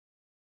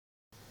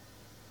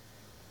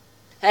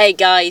Hey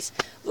guys,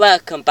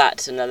 welcome back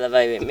to another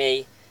video with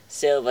me,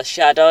 Silver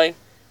Shadow.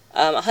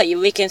 I hope your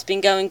weekend's been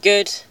going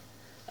good.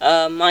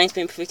 Mine's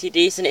been pretty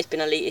decent.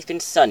 It's been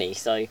sunny,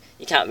 so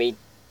you can't really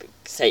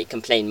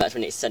complain much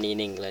when it's sunny in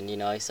England, you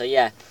know. So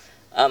yeah,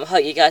 I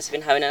hope you guys have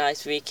been having a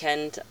nice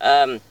weekend.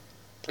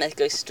 Let's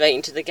go straight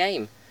into the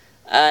game.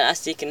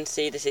 As you can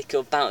see, this is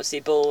called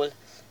Bouncy Ball.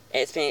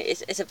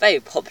 It's a very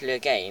popular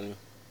game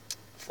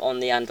on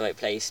the Android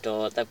Play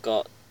Store.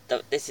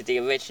 This is the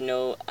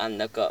original,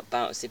 and they've got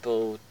Bouncy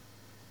Ball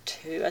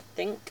 2, I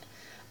think,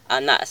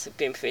 and that's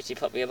been pretty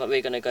popular. But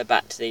we're gonna go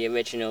back to the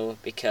original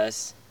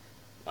because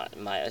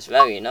might as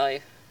well, you know.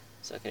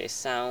 So can it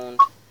sound?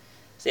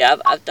 So yeah,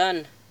 I've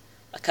done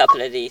a couple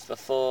of these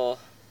before.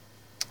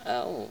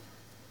 Oh,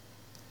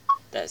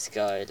 let's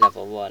go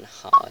level 1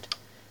 hard.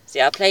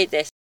 See, I played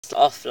this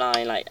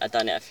offline. Like I've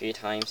done it a few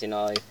times, you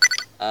know.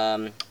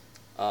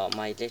 Oh,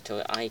 my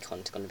little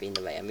icon's gonna be in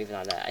the way. I'm moving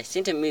like that. I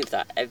seem to move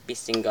that every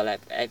single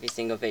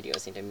video. I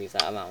seem to move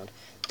that around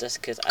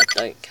just because I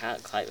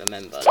can't quite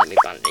remember. Let me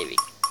ban Levy.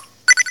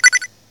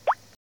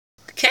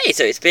 Okay,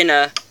 so it's been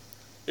a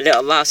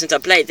little while since I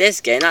played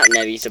this game. That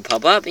never used to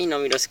pop up. You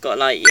know, we just got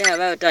like, yeah,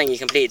 well done, you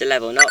completed the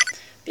level. Not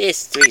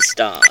this 3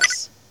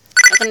 stars.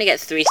 I'm gonna get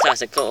 3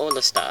 stars. I got all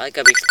the stars. I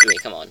gotta be 3.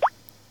 Come on.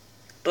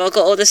 But I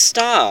got all the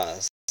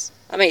stars.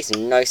 That makes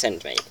no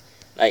sense, mate.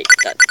 Like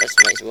that makes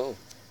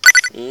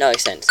no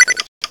sense.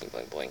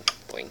 Boing, boing,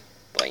 boing,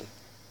 boing,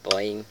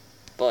 boing,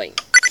 boing.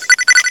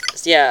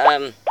 So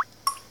yeah,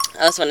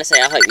 I just want to say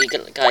I hope you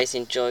guys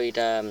enjoyed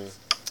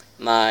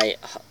my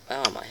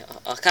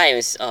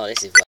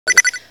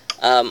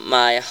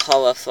my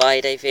Horror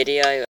Friday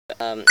video.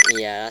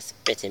 Yeah, that's a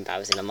bit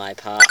embarrassing on my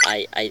part.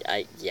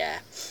 Yeah.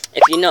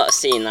 If you're not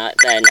seeing that,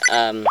 then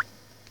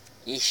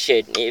you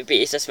should.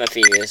 It's just my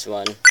previous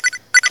one.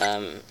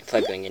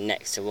 Probably on your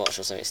next to watch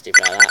or something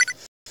stupid like that.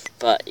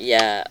 But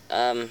yeah,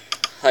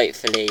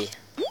 hopefully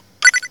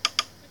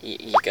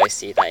you go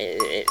see that.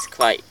 It's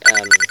quite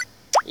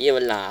you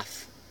will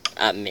laugh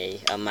at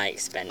me on my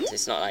expense.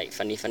 It's not like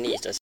funny,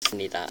 it's just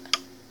funny that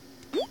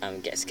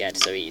get scared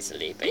so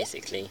easily,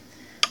 basically.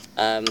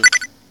 So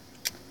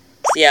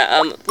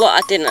yeah,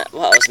 what I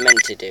was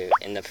meant to do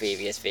in the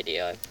previous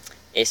video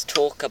is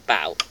talk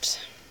about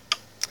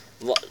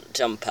what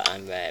jumper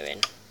I'm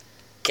wearing.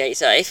 Okay,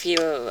 so if you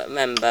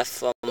remember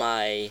from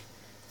my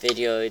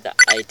video that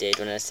I did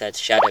when I said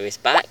Shadow is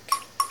back,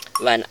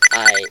 when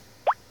I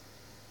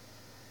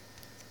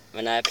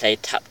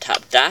played Tap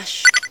Tap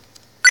Dash,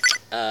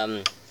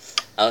 I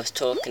was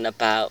talking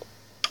about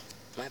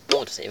my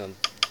board was even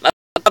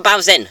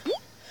bouncing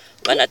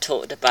when I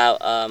talked about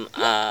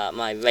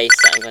my race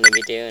that I'm going to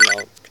be doing,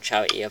 or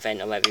charity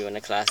event, or whatever you want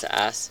to class it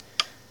as,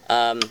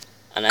 and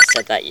I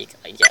said that you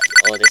get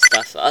all this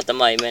stuff. At the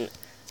moment,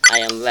 I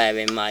am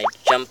wearing my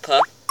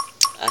jumper.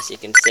 As you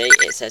can see,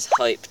 it says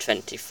Hope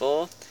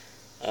 24.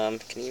 Can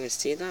you even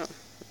see that?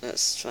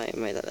 Let's try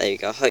and make that. There you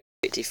go, Hope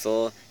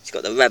 24. It's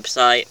got the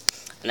website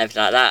and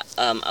everything like that.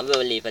 I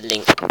will leave a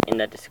link in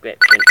the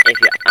description if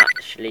you're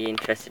actually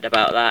interested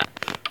about that.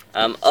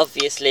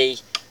 Obviously,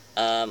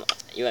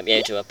 you won't be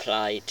able to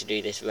apply to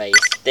do this race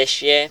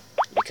this year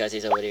because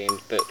it's already been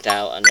booked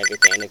out and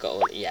everything, and they got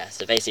all, yeah,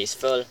 so basically it's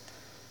full.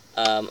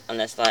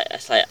 And it's like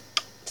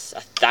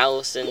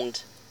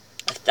 1,000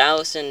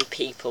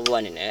 people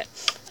running it,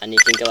 and you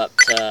can go up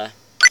to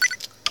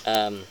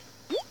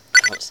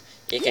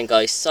you can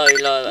go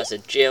solo, as a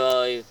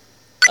duo,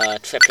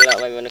 triple,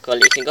 whatever you want to call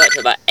it. You can go up to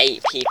about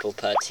 8 people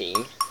per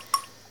team.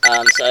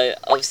 So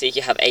obviously if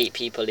you have 8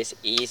 people, it's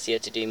easier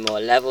to do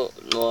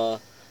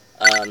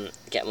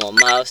get more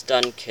miles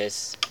done,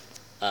 because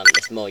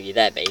there's more of you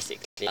there,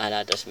 basically. And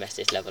I just messed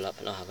this level up,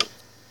 and I haven't.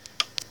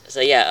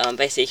 So yeah,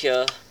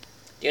 basically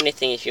the only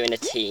thing if you're in a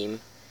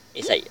team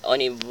is that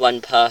only one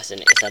person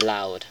is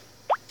allowed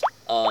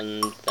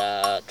on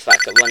the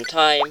track at one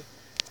time.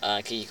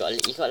 Cause you got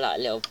like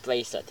a little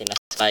bracelet thing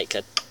that's like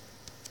a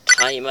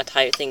timer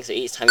type thing. So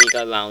each time you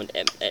go around,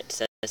 it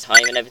says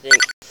time and everything.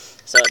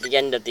 So at the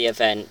end of the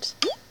event,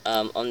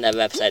 on their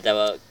website, they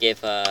will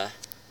give a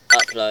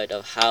upload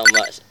of how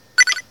fast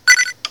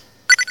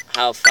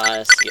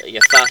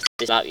your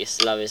fastest lap, your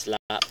slowest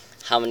lap,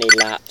 how many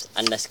laps,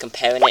 and just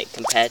comparing it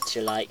compared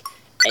to like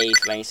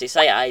age range. So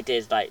say I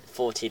did like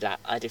 40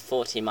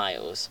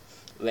 miles,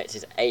 which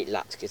is 8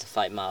 laps because it's a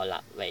 5-mile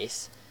lap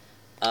race.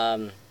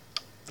 Then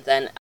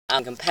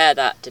I'll compare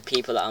that to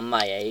people that are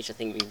my age. I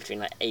think between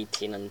like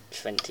 18 and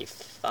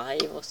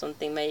 25 or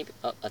something, maybe.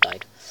 Oh, I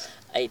died.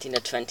 18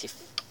 to 20.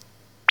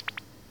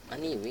 I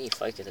need to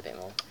refocus a bit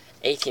more.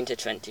 18 to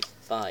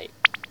 25.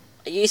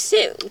 You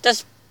sit,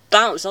 just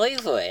bounce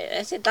over it.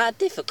 Is it that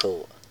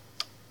difficult?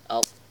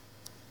 Oh,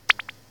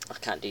 I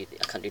can't do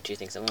 2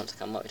 things at once. I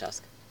can't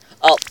multitask.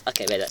 Oh,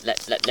 okay. Wait.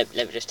 Let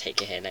me just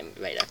take it here. Let me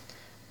wait there.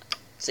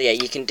 So yeah,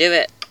 you can do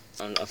it.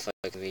 I'm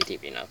focusing really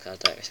deeply now because I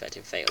don't expect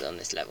to fail on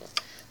this level.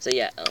 So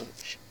yeah,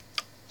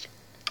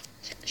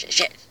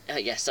 shit. Oh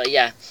yeah, so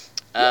yeah,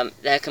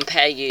 they'll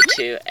compare you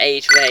to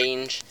age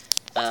range.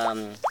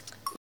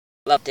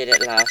 Love did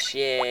it last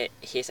year.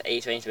 His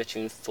age range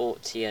between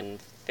 40 and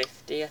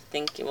 50, I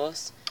think it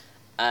was,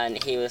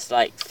 and he was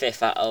like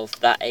 5th out of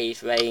that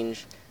age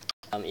range.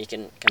 You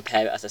can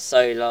compare it as a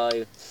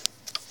solo.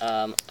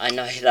 I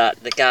know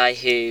that the guy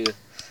who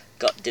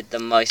did the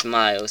most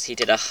miles, he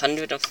did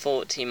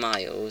 140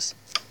 miles.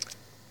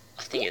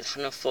 I think it's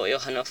 140 or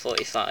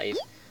 145,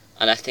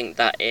 and I think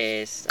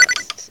that's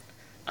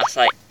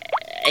like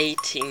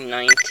 18,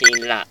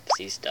 19 laps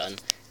he's done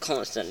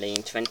constantly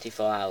in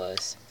 24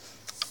 hours.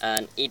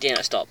 And he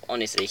didn't stop,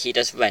 honestly. He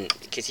just went,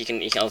 because you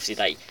can obviously,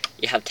 like,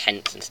 you have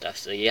tents and stuff,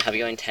 so you have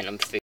your own tent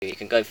and food. You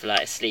can go for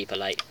like a sleep at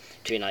like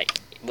between like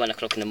 1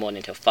 o'clock in the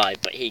morning till 5,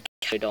 but he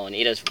carried on.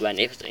 He just went.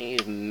 He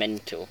was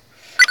mental.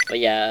 But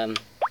yeah,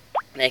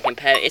 they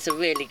compare. It's a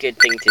really good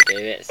thing to do.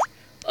 It's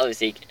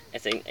obviously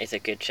it's a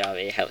good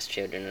charity. It helps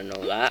children and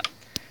all that.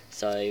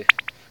 So,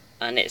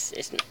 and it's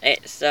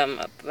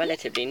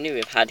relatively new.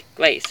 We've had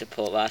great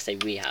support. Well, I say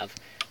we have.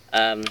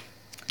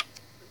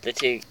 The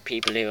 2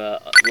 people who are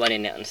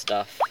running it and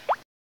stuff,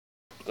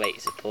 great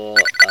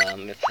support.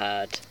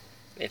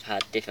 We've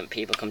had different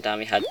people come down.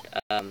 We had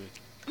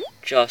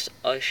Josh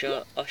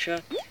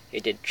Osher, who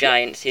did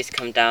Giants. He's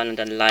come down and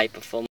done live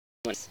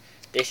performance.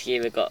 This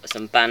year we've got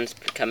some bands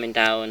coming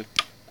down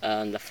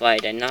the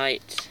Friday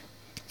night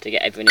to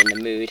get everyone in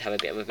the mood, have a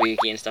bit of a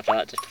boogie and stuff like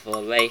that just before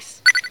a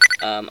race.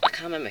 I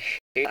can't remember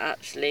who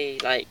actually,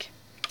 like,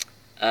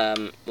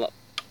 what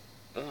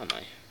am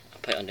I? I'll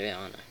put it under here,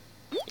 aren't I?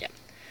 Yeah.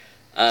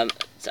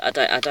 So I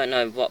don't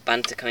know what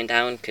bands are coming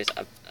down, because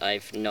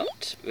I've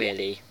not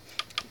really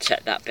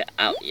checked that bit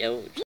out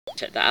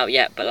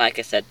yet. But like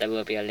I said, there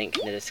will be a link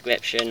in the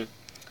description.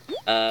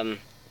 And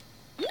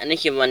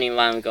if you're running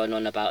around going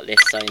on about this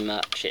so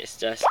much, it's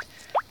just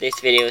this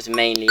video is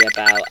mainly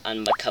about,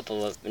 and a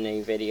couple of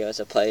new videos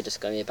are probably just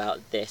going to be about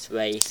this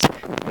race,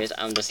 because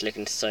I'm just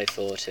looking so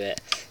forward to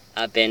it.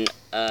 I've been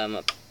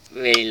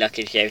really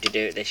lucky to be able to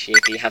do it this year.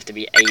 You have to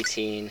be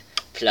 18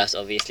 plus,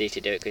 obviously,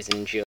 to do it, because it's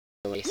an endurance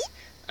race.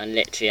 And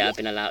literally, I've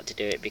been allowed to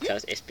do it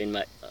because it's been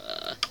my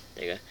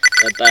there you go.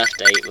 My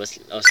birthday was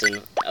also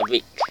a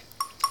week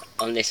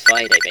on this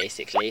Friday,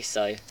 basically.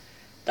 So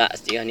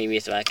that's the only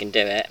reason I can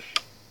do it.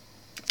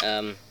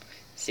 So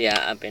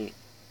yeah, I've been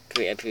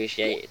pretty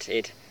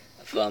appreciated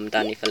from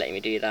Danny for letting me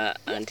do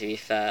that. And to be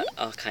fair,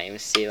 I can't even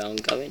see where I'm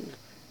going.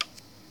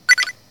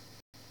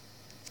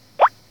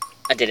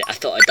 I did it. I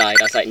thought I died.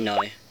 I was like, no.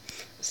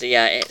 So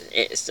yeah,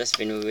 it's just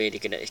been a really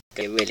good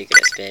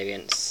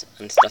experience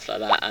and stuff like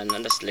that. And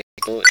I'm just looking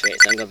forward to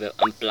it. So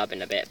I'm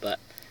blabbing a bit, but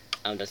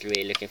I'm just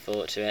really looking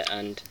forward to it.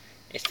 And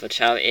it's for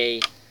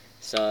charity,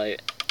 so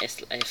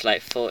it's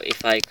like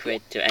 45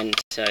 quid to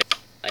enter.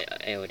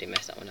 I already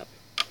messed that one up.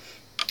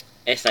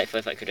 It's like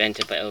 45 quid to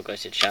enter, but it'll go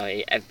to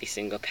charity, every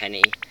single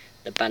penny.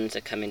 The bands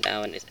are coming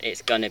down.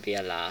 It's gonna be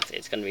a laugh.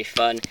 It's gonna be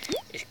fun.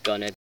 It's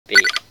gonna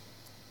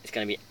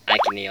be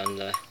agony on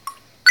the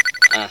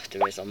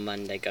afterwards on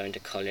Monday going to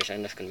college.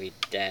 I'm just gonna be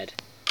dead.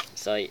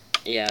 So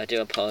yeah, I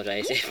do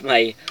apologise if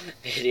my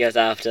videos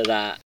after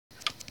that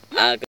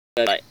are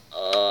go like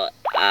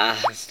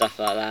stuff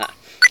like that.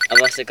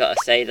 I've also got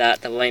to say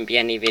that there won't be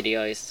any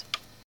videos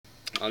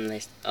on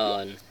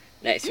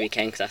next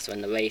weekend, because that's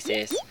when the race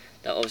is.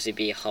 There'll obviously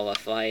be Horror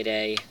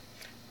Friday,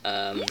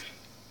 and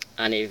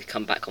if you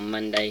come back on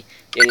Monday.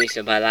 The only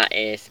reason by that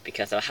is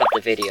because I'll have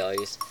the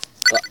videos,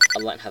 but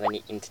I won't have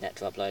any internet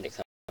to upload it,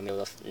 because I'm in the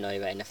middle of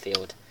nowhere in the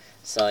field.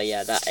 So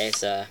yeah,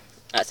 that's a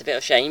bit of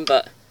a shame,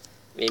 but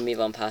we move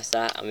on past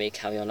that and we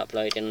carry on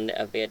uploading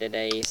every other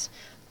days.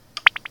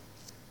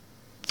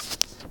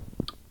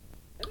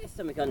 There is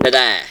something under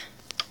there.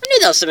 I knew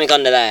there was something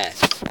under there.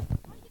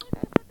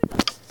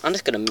 I'm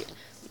just gonna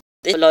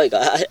this logo.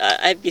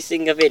 Every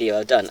single video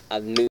I've done,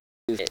 I've moved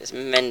it. It's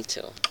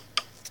mental.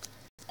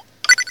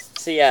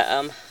 So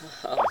yeah,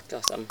 oh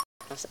gosh,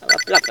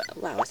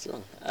 wow, that's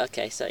long.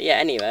 Okay, so yeah,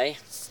 anyway,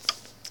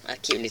 I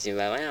keep losing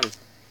where I am.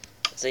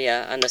 So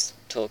yeah, I'm just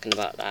talking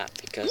about that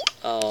because,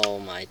 oh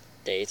my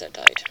days, I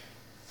died.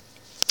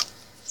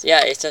 So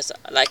yeah, it's just,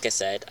 like I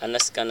said,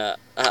 that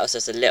was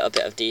just a little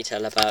bit of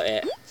detail about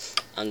it.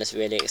 I'm just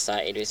really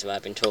excited with why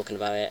I've been talking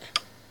about it.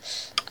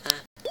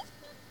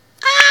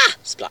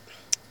 Splat.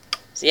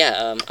 So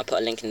yeah, I'll put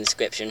a link in the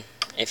description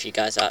if you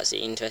guys are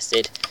actually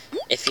interested.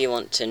 If you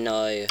want to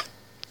know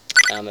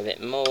a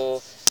bit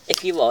more,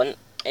 if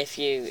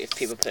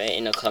people put it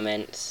in the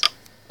comments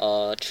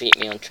or tweet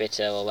me on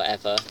Twitter or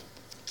whatever,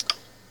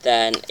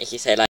 then if you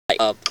say like,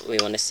 oh, we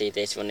want to see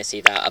this, we want to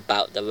see that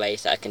about the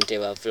race, I can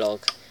do a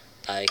vlog.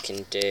 I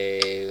can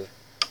do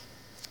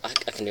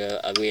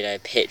a video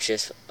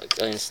pictures,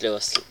 going through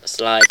a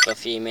slide for a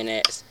few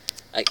minutes.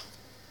 I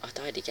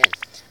died again.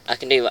 I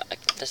can do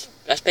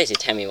that's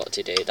basically tell me what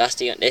to do.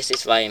 This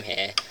is why I'm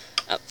here.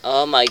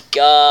 Oh my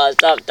god,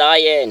 stop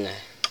dying.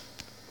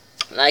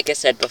 Like I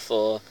said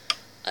before,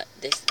 I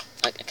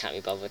can't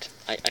be bothered.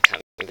 I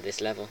can't be with this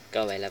level.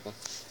 Go away, level.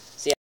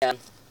 So yeah,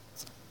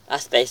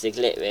 that's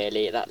basically it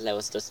really. That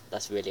level's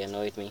that's really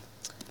annoyed me.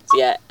 So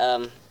yeah,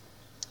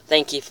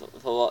 thank you for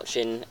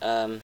watching.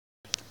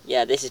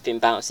 Yeah, this has been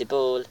Bouncy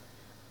Ball.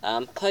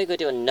 Probably gonna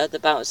do another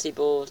Bouncy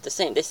Ball,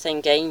 this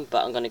same game,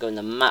 but I'm gonna go in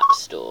the map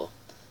store.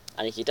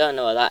 And if you don't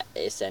know what that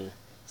is, then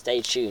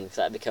stay tuned, because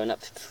that'll be coming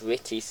up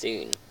pretty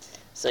soon.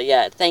 So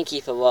yeah, thank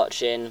you for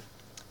watching.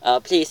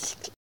 Please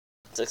click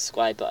the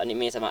subscribe button. It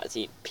means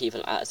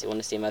people actually want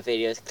to see my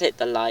videos. Click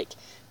the like,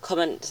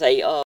 comment,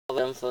 say, oh, well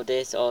done for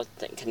this, or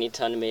can you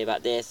tell me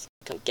about this?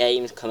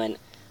 Games, comment,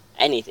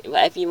 anything,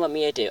 whatever you want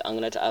me to do.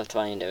 I'll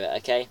try and do it.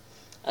 Okay,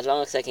 as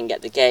long as I can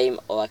get the game,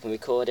 or I can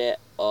record it,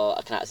 or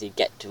I can actually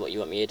get to what you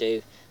want me to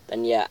do,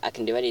 then yeah, I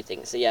can do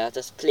anything. So yeah,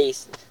 just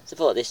please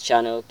support this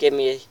channel. Give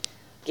me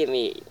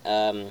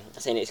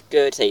saying it's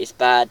good, say it's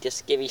bad.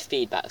 Just give me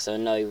feedback so I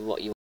know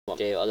what you want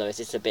to do. Although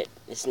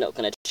it's not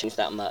going to change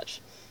that much.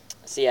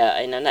 So yeah,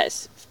 in the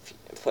next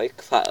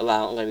quite a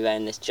while, I'm going to be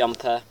wearing this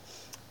jumper.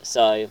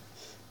 So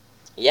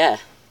yeah,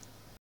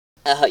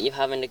 I hope you're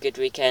having a good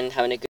weekend,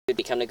 having a good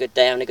week, having a good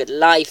day, having a good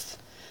life.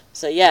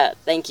 So yeah,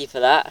 thank you for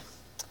that,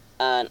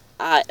 and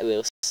I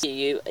will see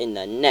you in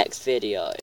the next video.